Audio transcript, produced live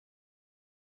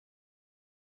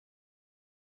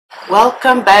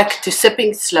Welcome back to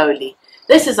Sipping Slowly.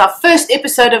 This is our first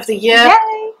episode of the year.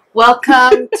 Yay!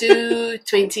 Welcome to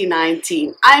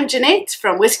 2019. I'm Jeanette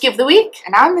from Whisky of the Week.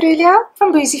 And I'm Aurelia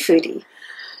from Boozy Foodie.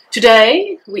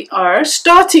 Today we are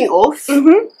starting off.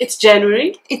 It's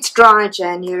January. It's dry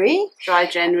January. Dry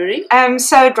January.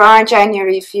 So dry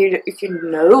January, if you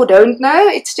know or don't know,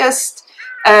 it's just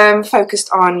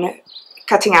focused on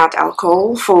cutting out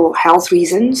alcohol for health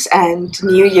reasons and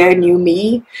New Year, new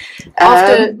me.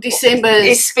 After December,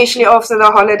 especially after the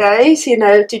holidays,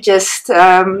 to just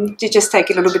take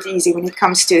it a little bit easy when it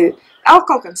comes to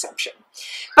alcohol consumption.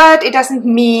 But it doesn't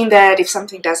mean that if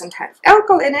something doesn't have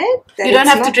alcohol in it, that you don't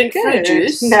have to not drink fruit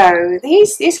juice. No,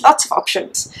 there's lots of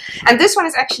options, and this one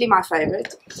is actually my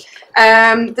favorite.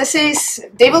 This is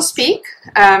Devil's Peak,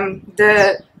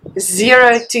 the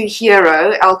 0 to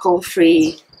Hero Alchol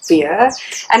Free Beer,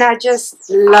 and I just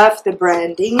love the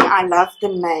branding. I love the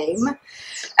name,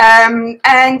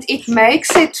 and it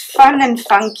makes it fun and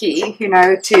funky,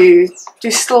 to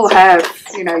still have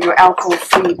your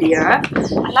alcohol-free beer. I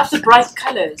love the bright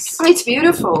colors. It's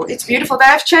beautiful. It's beautiful. They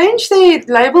have changed their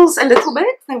labels a little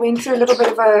bit. They went through a little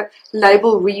bit of a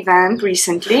label revamp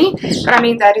recently, but I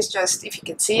mean that is just, if you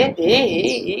can see it,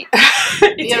 Beer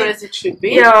as it should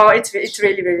be. Yeah, it's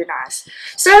really, really nice.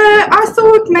 So I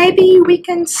thought maybe we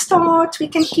can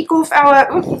kick off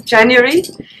our January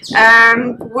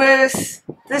with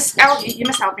this. You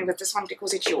must help me with this one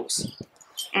because it's yours.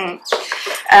 And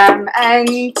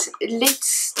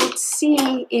let's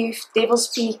see if Devil's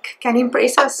Peak can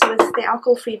impress us with the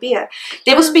alcohol-free beer.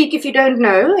 Devil's Peak, if you don't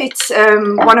know, it's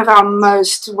one of our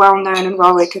most well-known and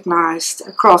well-recognized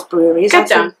craft breweries. Cape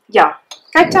Town. Yeah,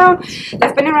 Cape Town.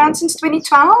 They've been around since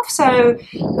 2012, so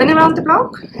been around the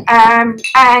block. And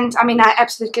I mean, I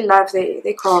absolutely love their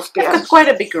craft beer. They've got quite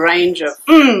a big range of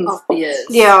beers.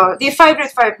 Yeah,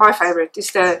 my favorite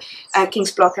is the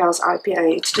King's Blockhouse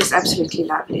IPA. It's just absolutely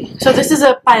lovely. So this is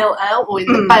a pale ale, or in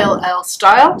the pale ale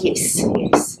style. Yes.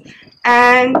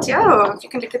 And yeah, you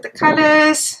can look at the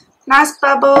colors, nice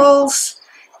bubbles,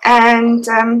 and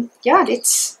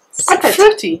it's quite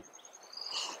fruity.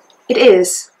 It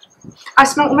is. I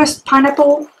smell almost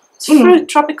pineapple. It's fruit,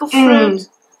 tropical fruit.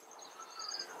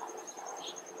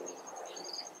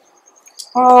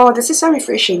 Oh, this is so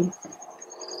refreshing.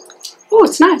 Oh,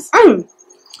 it's nice.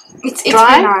 It's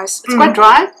dry. Really nice. It's quite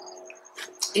dry.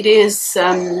 It is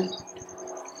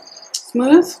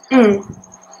smooth.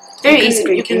 Very easy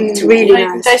drinking. It's really you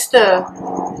nice. can taste the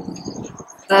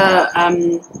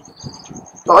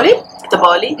barley. The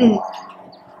barley.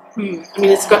 I mean,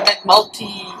 it's got that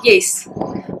malty. Yes.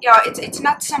 Yeah, it's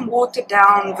not some watered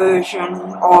down version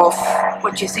of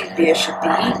what you think beer should be.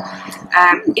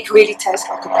 It really tastes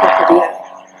like a proper beer.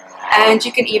 And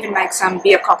you can even make some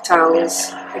beer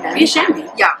cocktails. Beer shandy.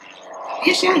 Yeah.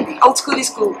 Beer shandy. Old school is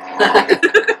cool.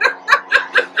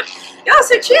 Yeah,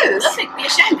 so cheers. Perfect, beer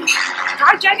shandy.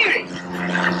 Dry January.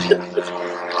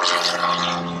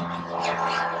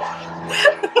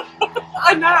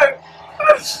 I know.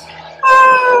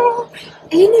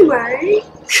 Anyway,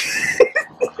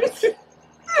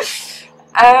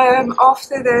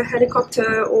 after the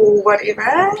helicopter or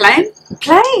whatever, plane.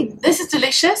 This is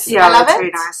delicious. Yeah, I love it's it.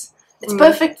 very nice. It's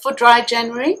perfect for dry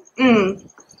January.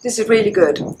 This is really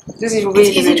good. This is really,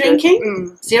 it's easy really drinking.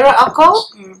 Good. Zero alcohol.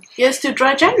 Here's to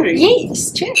dry January.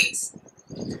 Yes, cheers.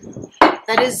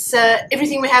 That is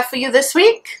everything we have for you this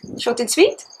week. Short and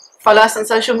sweet. Follow us on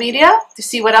social media to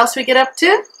see what else we get up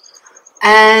to.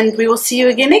 And we will see you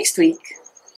again next week.